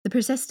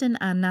Persistent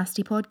and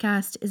Nasty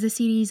podcast is a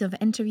series of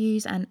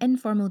interviews and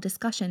informal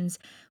discussions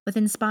with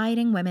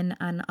inspiring women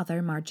and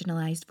other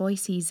marginalised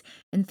voices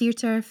in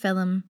theatre,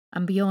 film,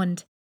 and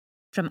beyond.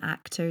 From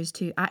actors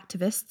to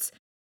activists,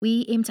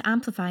 we aim to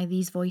amplify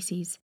these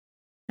voices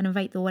and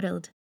invite the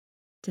world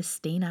to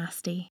stay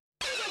nasty.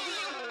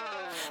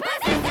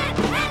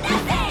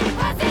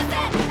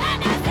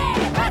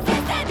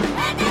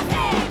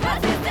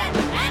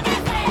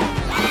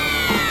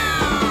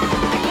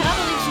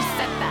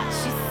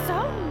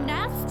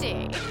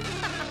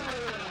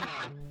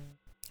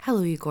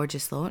 Hello, you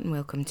gorgeous lot, and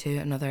welcome to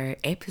another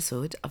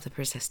episode of the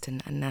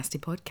Persistent and Nasty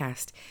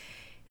podcast.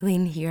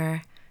 Elaine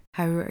here.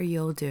 How are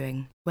you all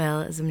doing?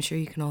 Well, as I'm sure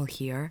you can all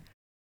hear,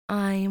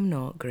 I am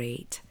not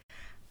great.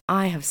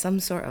 I have some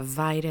sort of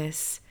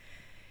virus.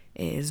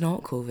 It is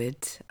not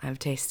COVID. I've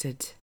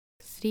tested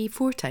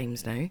 3-4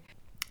 times now.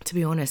 To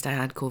be honest, I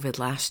had COVID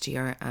last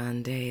year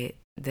and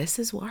this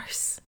is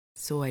worse.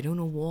 So I don't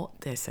know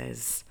what this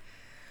is,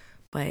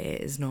 but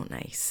it is not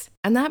nice.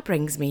 And that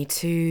brings me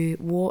to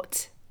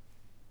what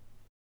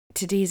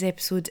today's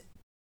episode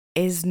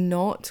is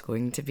not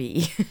going to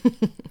be.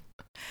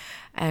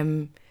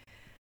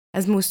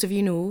 As most of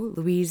you know,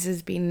 Louise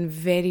has been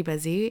very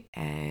busy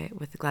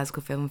with the Glasgow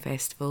Film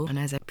Festival, and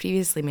as I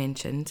previously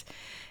mentioned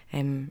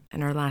in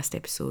our last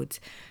episode,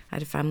 I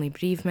had a family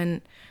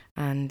bereavement,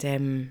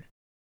 and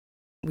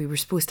we were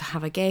supposed to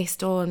have a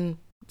guest on.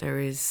 There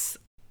was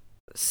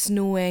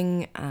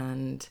snowing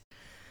and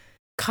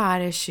car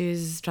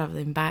issues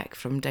travelling back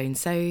from down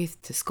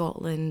south to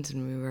Scotland,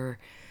 and we were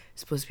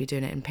supposed to be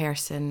doing it in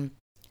person.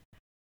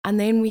 And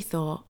then we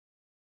thought,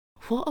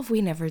 what have we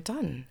never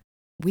done?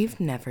 We've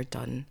never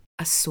done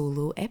a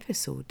solo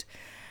episode.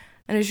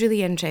 And it was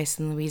really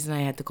interesting. Louise and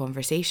I had the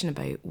conversation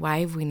about why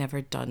have we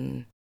never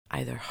done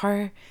either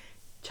her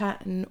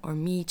chatting or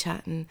me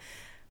chatting,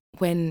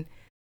 when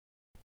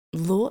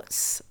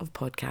lots of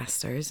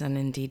podcasters and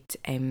indeed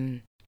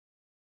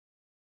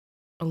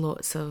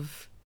lots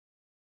of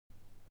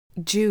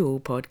duo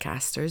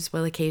podcasters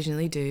will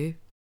occasionally do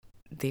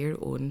their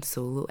own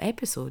solo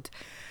episode.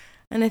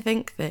 And I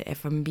think that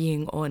if I'm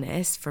being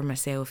honest, for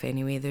myself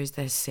anyway, there's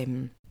this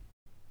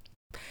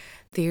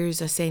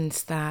there's a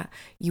sense that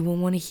you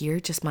won't want to hear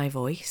just my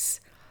voice,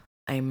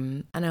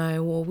 and I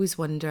always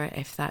wonder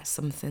if that's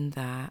something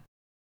that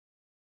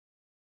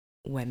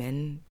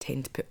women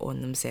tend to put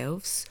on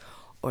themselves,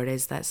 or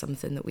is that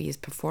something that we as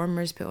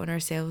performers put on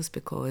ourselves,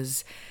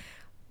 because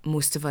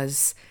most of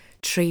us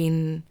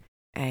train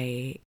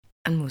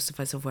and most of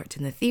us have worked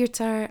in the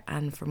theatre,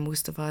 and for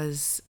most of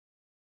us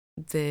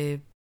the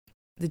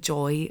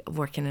joy of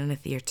working in a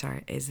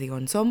theatre is the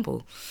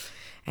ensemble.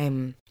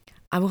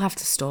 I will have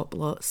to stop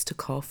lots to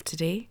cough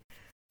today,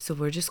 so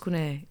we're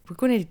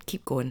gonna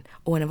keep going.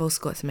 Oh, and I've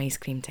also got some ice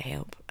cream to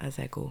help as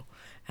I go.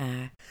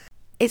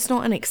 It's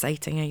not an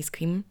exciting ice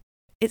cream.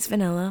 It's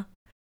vanilla,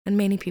 and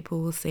many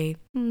people will say,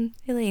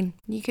 Elaine,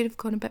 you could have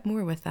gone a bit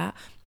more with that.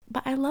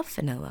 But I love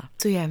vanilla.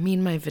 So yeah, me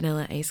and my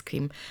vanilla ice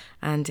cream,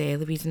 and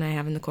Louise and I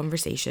having the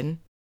conversation.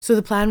 So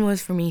the plan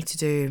was for me to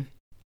do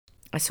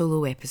a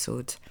solo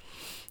episode,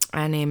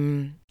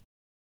 and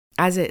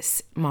as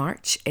it's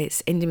March,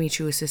 it's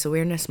Endometriosis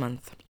Awareness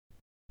Month,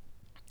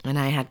 and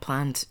I had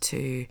planned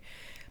to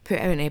put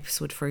out an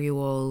episode for you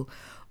all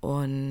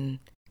on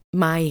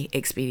my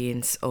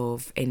experience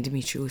of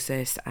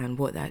endometriosis and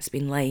what that's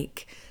been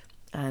like,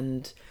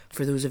 and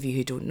for those of you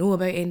who don't know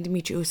about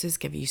endometriosis,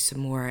 give you some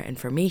more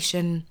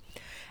information.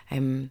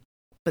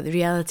 But the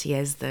reality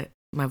is that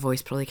my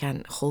voice probably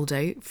can't hold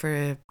out for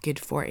a good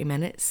 40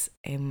 minutes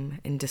in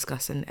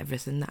discussing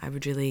everything that I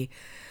would really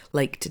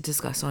like to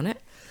discuss on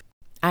it.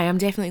 I am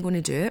definitely going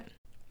to do it,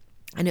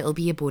 and it'll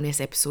be a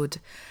bonus episode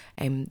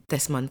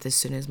this month as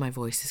soon as my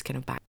voice is kind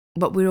of back.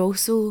 But we're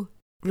also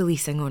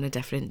releasing on a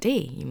different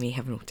day, you may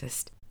have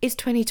noticed. It's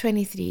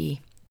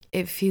 2023.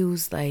 It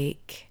feels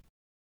like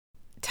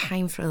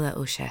time for a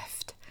little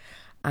shift,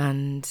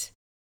 and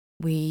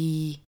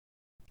we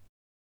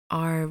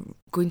are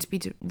going to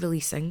be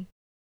releasing,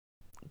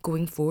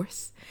 going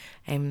forth,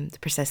 the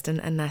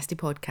Persistent and Nasty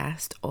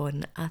podcast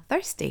on a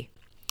Thursday.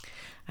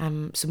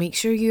 So make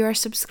sure you are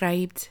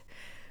subscribed.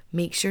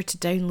 Make sure to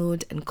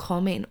download and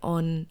comment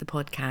on the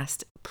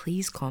podcast.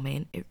 Please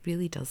comment. It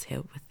really does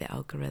help with the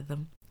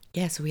algorithm.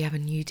 Yeah, so we have a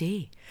new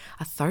day,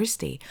 a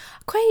Thursday.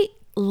 I quite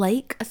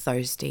like a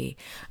Thursday.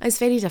 It's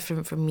very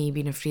different from me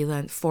being a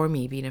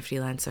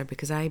freelancer,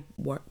 because I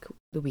work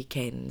the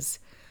weekends.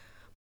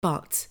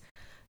 But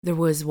there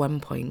was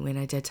one point when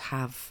I did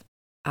have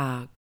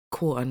a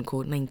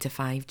quote-unquote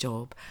 9-to-5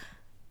 job,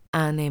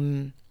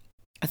 and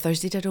a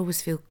Thursday did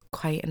always feel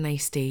quite a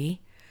nice day,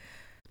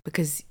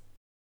 because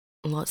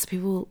lots of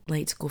people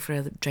like to go for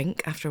a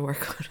drink after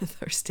work on a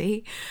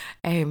Thursday,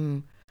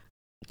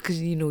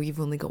 because you've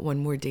only got one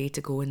more day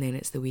to go and then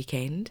it's the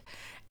weekend,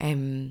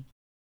 and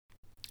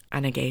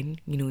again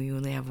you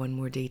only have one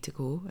more day to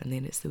go and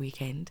then it's the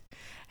weekend,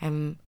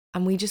 and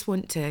we just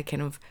want to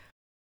kind of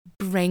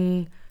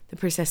bring the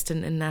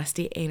persistent and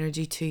nasty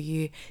energy to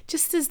you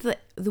just as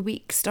the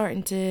week's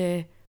starting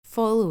to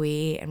fall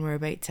away and we're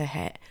about to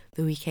hit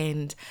the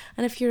weekend.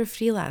 And if you're a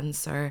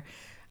freelancer,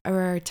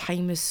 our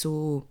time is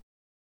so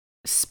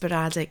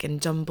sporadic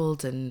and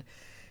jumbled and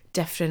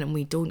different, and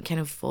we don't kind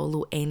of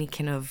follow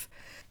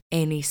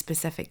any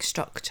specific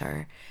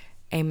structure.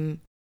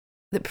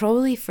 That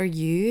probably for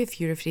you, if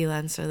you're a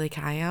freelancer like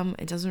I am,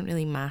 it doesn't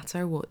really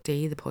matter what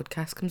day the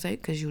podcast comes out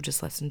because you'll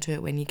just listen to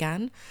it when you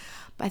can.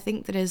 But I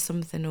think there is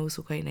something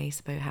also quite nice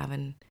about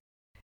having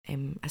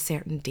a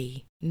certain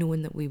day,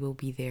 knowing that we will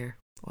be there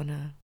on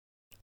a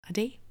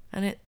day,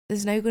 and it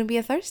is now going to be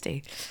a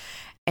Thursday.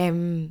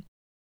 I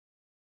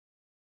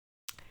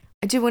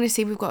do want to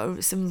say we've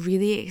got some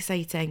really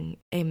exciting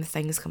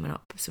things coming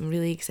up, some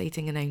really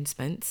exciting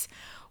announcements,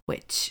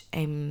 which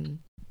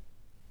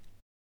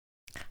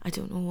I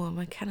don't know,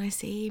 what can I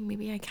say?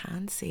 Maybe I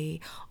can say.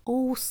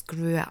 Oh,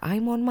 screw it.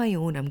 I'm on my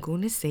own. I'm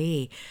going to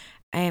say.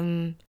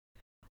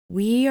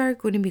 We are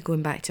going to be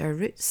going back to our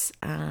roots,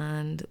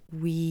 and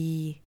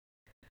we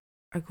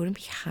are going to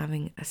be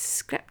having a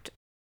script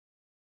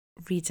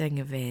reading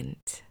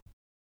event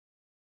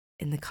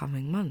in the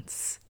coming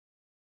months.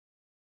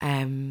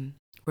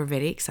 We're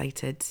very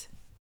excited.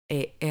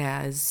 It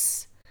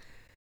is,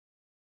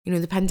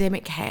 the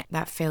pandemic hit,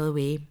 that fell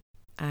away,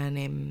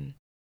 and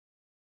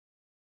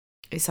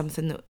it's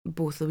something that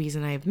both Louise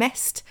and I have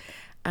missed,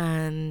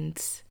 and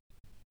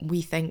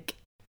we think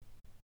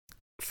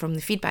from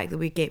the feedback that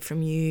we get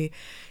from you,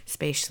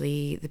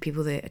 especially the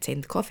people that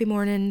attend the coffee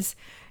mornings,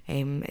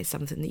 it's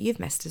something that you've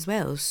missed as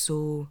well.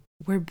 So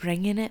we're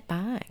bringing it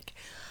back.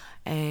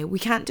 We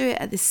can't do it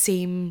at the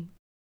same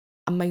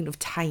amount of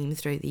time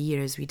throughout the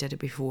year as we did it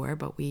before,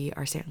 but we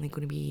are certainly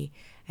going to be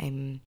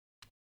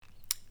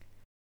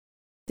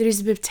there is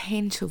a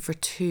potential for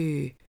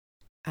 2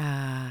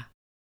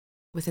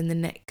 within the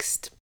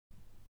next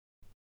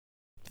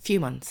few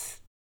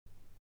months.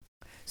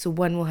 So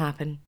one will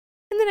happen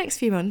in the next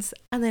few months,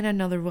 and then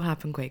another will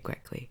happen quite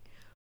quickly,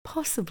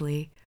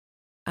 possibly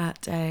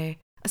at a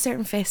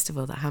certain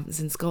festival that happens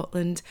in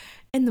Scotland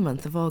in the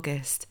month of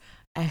August.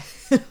 I'm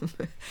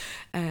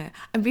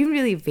being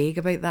really vague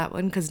about that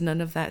one because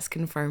none of that's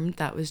confirmed.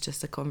 That was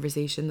just a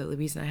conversation that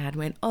Louise and I had.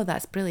 Went, oh,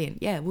 that's brilliant,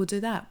 yeah, we'll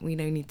do that. We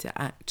now need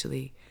to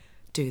actually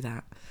do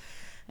that.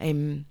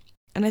 And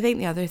I think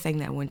the other thing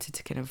that I wanted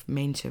to kind of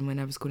mention when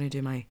I was going to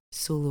do my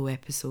solo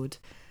episode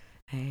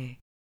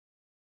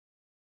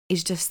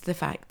is just the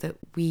fact that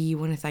we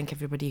want to thank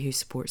everybody who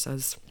supports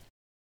us,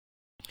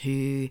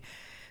 who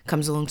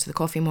comes along to the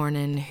coffee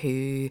morning,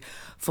 who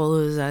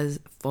follows us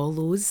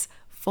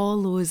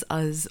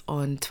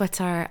on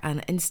Twitter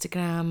and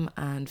Instagram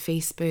and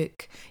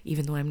Facebook,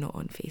 even though I'm not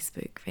on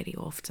Facebook very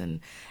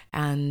often,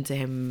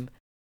 and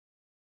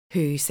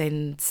who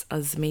sends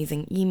us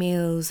amazing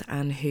emails,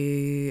 and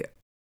who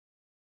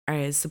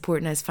is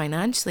supporting us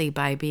financially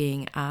by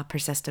being a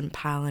persistent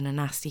pal and a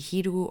nasty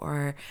hero,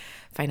 or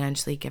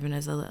financially giving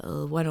us a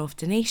little one-off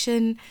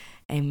donation.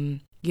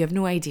 You have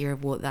no idea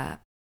what that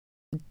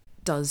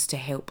does to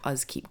help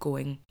us keep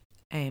going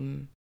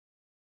and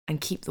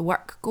keep the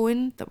work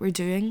going that we're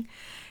doing.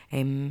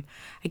 Again,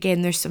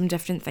 there's some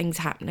different things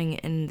happening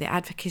in the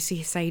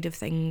advocacy side of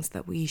things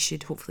that we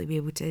should hopefully be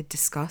able to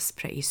discuss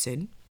pretty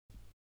soon.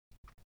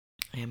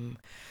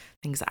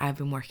 Things that I've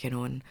been working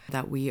on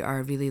that we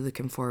are really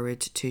looking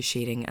forward to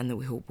sharing, and that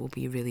we hope will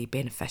be really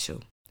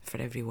beneficial for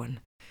everyone.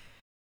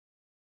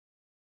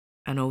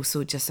 And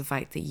also just the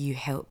fact that you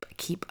help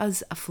keep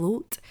us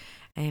afloat.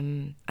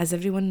 As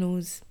everyone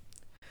knows,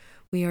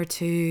 we are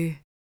 2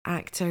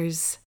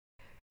 actors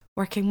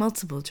working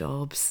multiple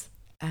jobs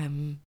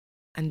and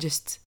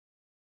just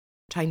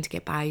trying to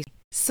get by.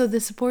 So the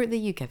support that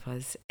you give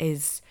us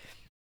is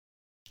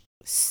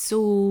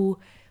so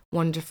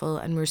wonderful,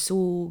 and we're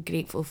so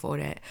grateful for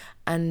it.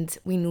 And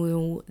we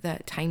know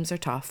that times are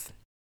tough,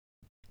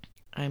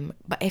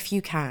 but if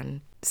you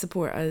can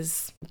support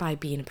us by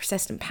being a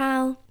persistent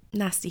pal,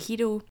 nasty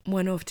hero,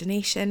 one-off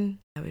donation,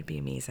 that would be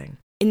amazing.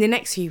 In the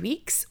next few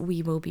weeks,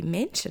 we will be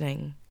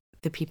mentioning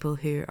the people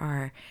who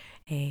are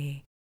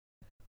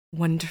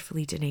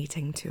wonderfully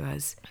donating to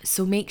us,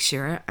 so make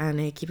sure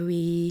and keep a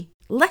wee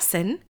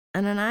listen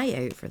and an eye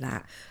out for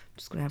that. I'm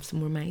just going to have some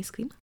more of my ice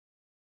cream.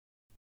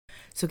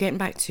 So getting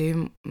back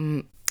to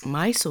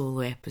my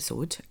solo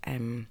episode,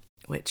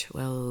 which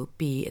will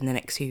be in the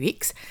next few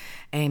weeks,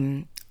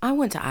 I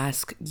want to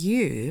ask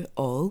you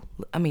all,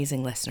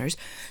 amazing listeners,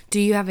 do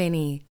you have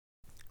any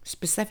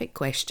specific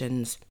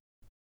questions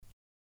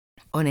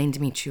on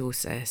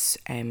endometriosis?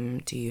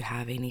 Do you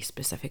have any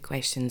specific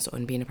questions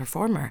on being a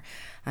performer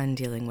and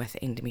dealing with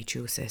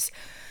endometriosis?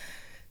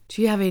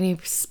 Do you have any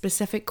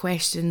specific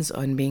questions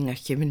on being a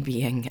human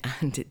being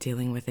and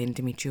dealing with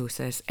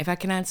endometriosis? If I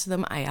can answer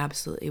them, I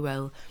absolutely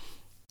will.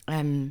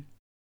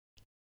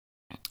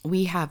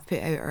 We have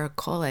put out our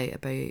call out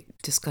about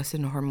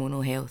discussing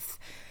hormonal health,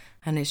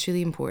 and it's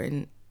really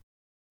important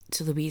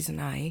to Louise and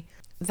I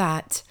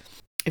that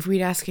if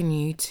we're asking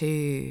you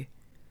to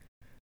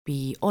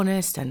be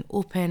honest and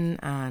open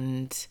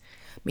and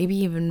maybe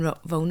even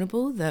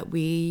vulnerable, that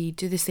we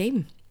do the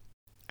same.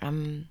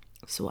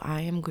 So I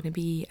am going to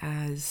be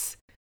as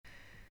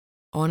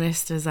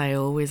honest as I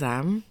always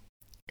am.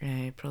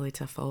 Probably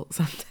to a fault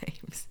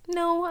sometimes.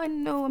 No,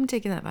 I'm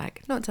taking that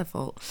back. Not to a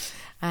fault.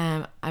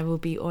 I will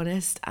be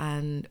honest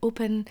and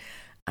open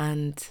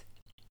and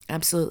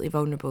absolutely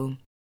vulnerable.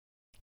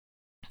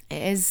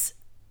 It is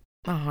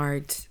a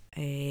hard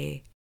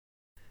thing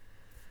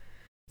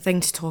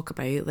to talk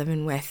about,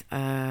 living with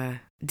a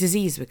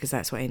disease, because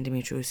that's what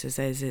endometriosis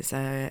is. It's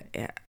a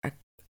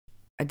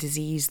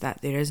disease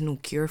that there is no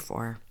cure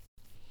for,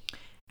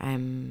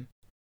 and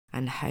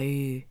how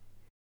it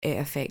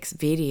affects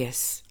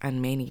various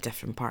and many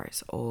different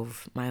parts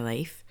of my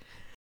life.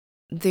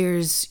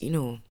 There's,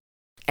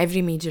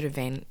 every major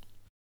event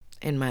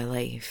in my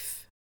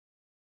life,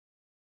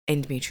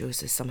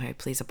 endometriosis somehow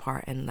plays a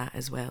part in that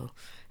as well.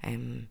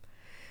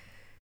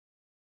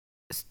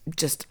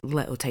 Just a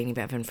little tiny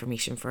bit of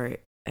information for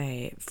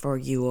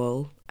you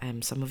all.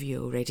 Some of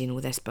you already know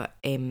this, but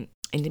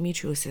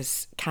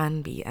endometriosis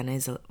can be and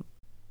is a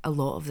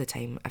lot of the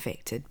time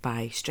affected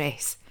by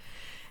stress.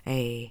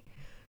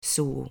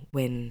 So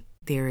when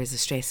there is a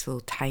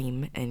stressful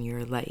time in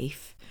your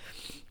life,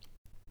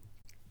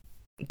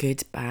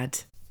 good, bad,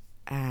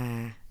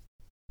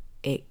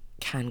 it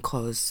can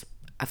cause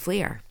a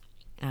flare.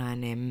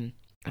 And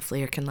a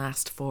flare can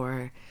last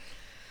for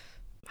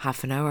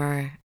half an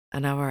hour,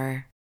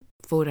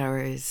 4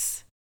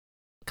 hours,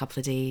 a couple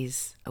of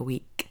days, a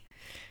week,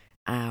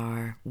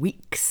 or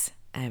weeks,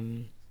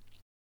 and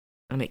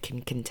it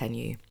can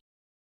continue.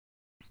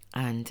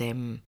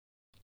 And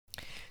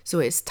so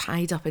it's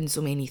tied up in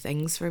so many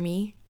things for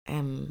me,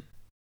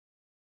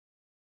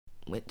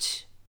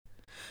 which,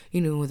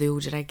 the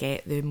older I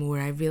get, the more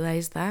I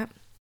realise that.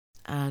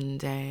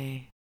 And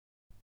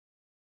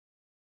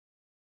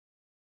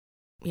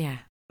yeah.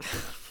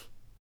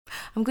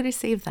 I'm going to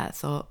save that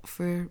thought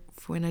for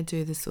when I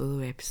do the solo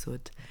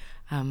episode.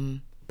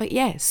 But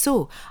yeah,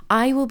 so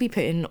I will be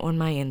putting on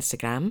my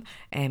Instagram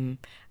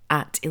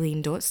at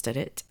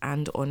Elaine.Stirrett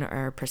and on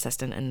our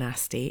Persistent and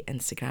Nasty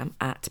Instagram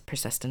at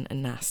Persistent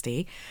and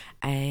Nasty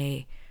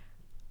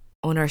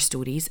on our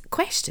stories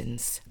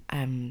questions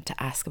to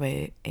ask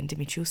about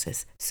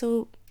endometriosis.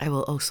 So I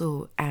will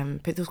also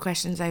put those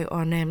questions out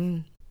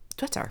on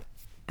Twitter.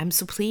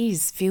 So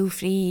please feel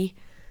free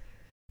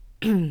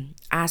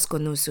ask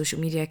on those social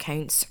media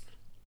accounts.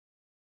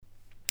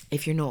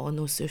 If you're not on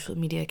those social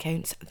media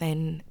accounts,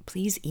 then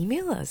please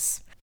email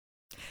us.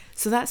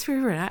 So that's where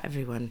we're at,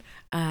 everyone.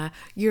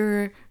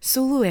 Your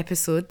solo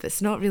episode,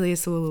 that's not really a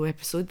solo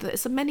episode,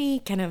 that's a mini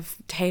kind of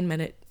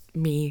 10-minute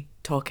me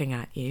talking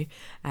at you.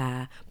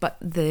 But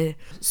the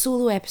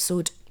solo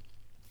episode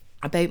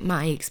about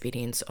my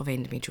experience of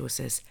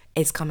endometriosis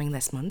is coming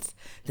this month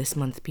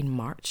being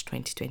March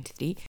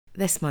 2023.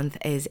 This month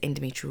is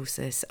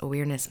Endometriosis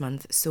Awareness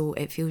Month, so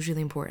it feels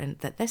really important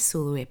that this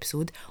solo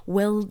episode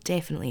will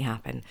definitely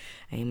happen.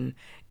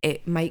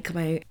 It might come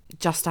out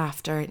just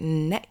after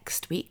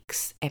next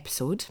week's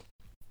episode,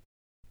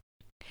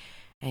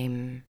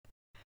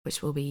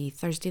 which will be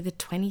Thursday the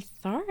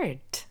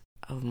 23rd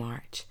of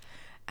March.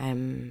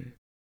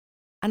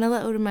 And a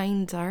little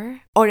reminder,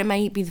 or it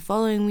might be the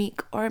following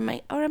week, or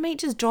I might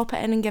just drop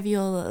it in and give you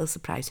a little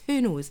surprise. Who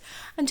knows?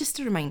 And just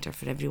a reminder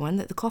for everyone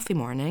that the coffee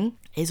morning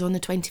is on the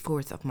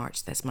 24th of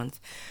March this month,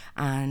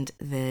 and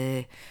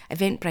the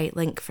Eventbrite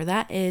link for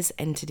that is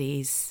in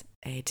today's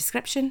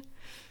description,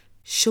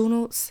 show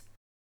notes,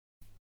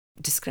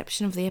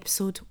 description of the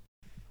episode,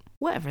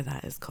 whatever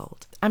that is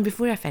called. And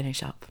before I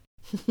finish up,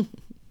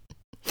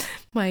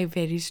 my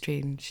very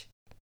strange,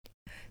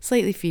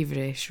 slightly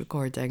feverish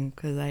recording,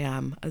 because I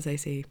am, as I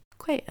say,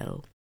 quite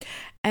ill.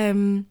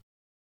 You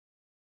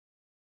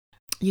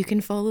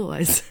can follow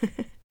us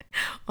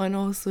on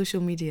all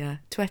social media: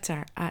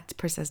 Twitter at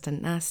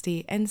Persistent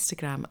Nasty,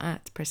 Instagram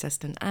at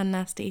Persistent and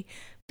Nasty,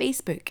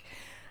 Facebook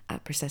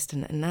at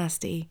Persistent and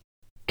Nasty.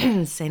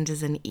 Send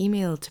us an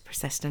email to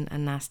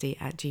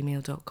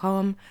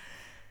persistentandnasty@gmail.com.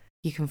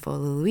 You can follow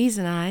Louise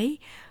and I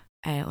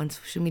on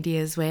social media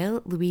as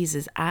well. Louise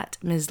is at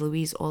Ms.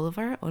 Louise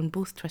Oliver on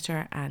both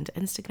Twitter and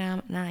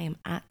Instagram, and I am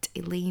at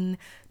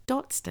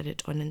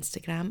Elaine.Stirrett on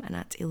Instagram and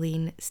at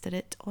Elaine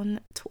Stirrett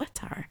on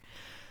Twitter.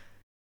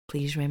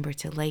 Please remember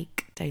to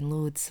like,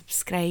 download,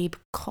 subscribe,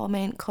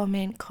 comment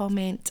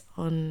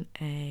on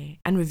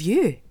and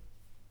review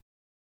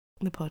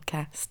the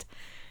podcast.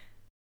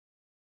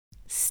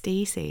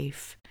 Stay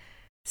safe,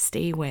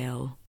 stay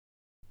well,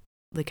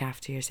 look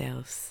after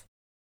yourselves,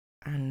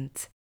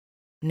 and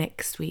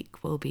next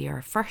week will be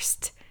our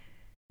first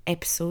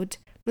episode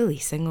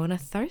releasing on a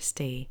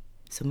Thursday.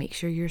 So make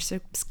sure you're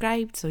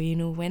subscribed so you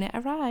know when it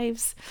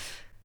arrives.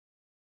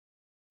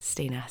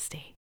 Stay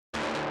nasty.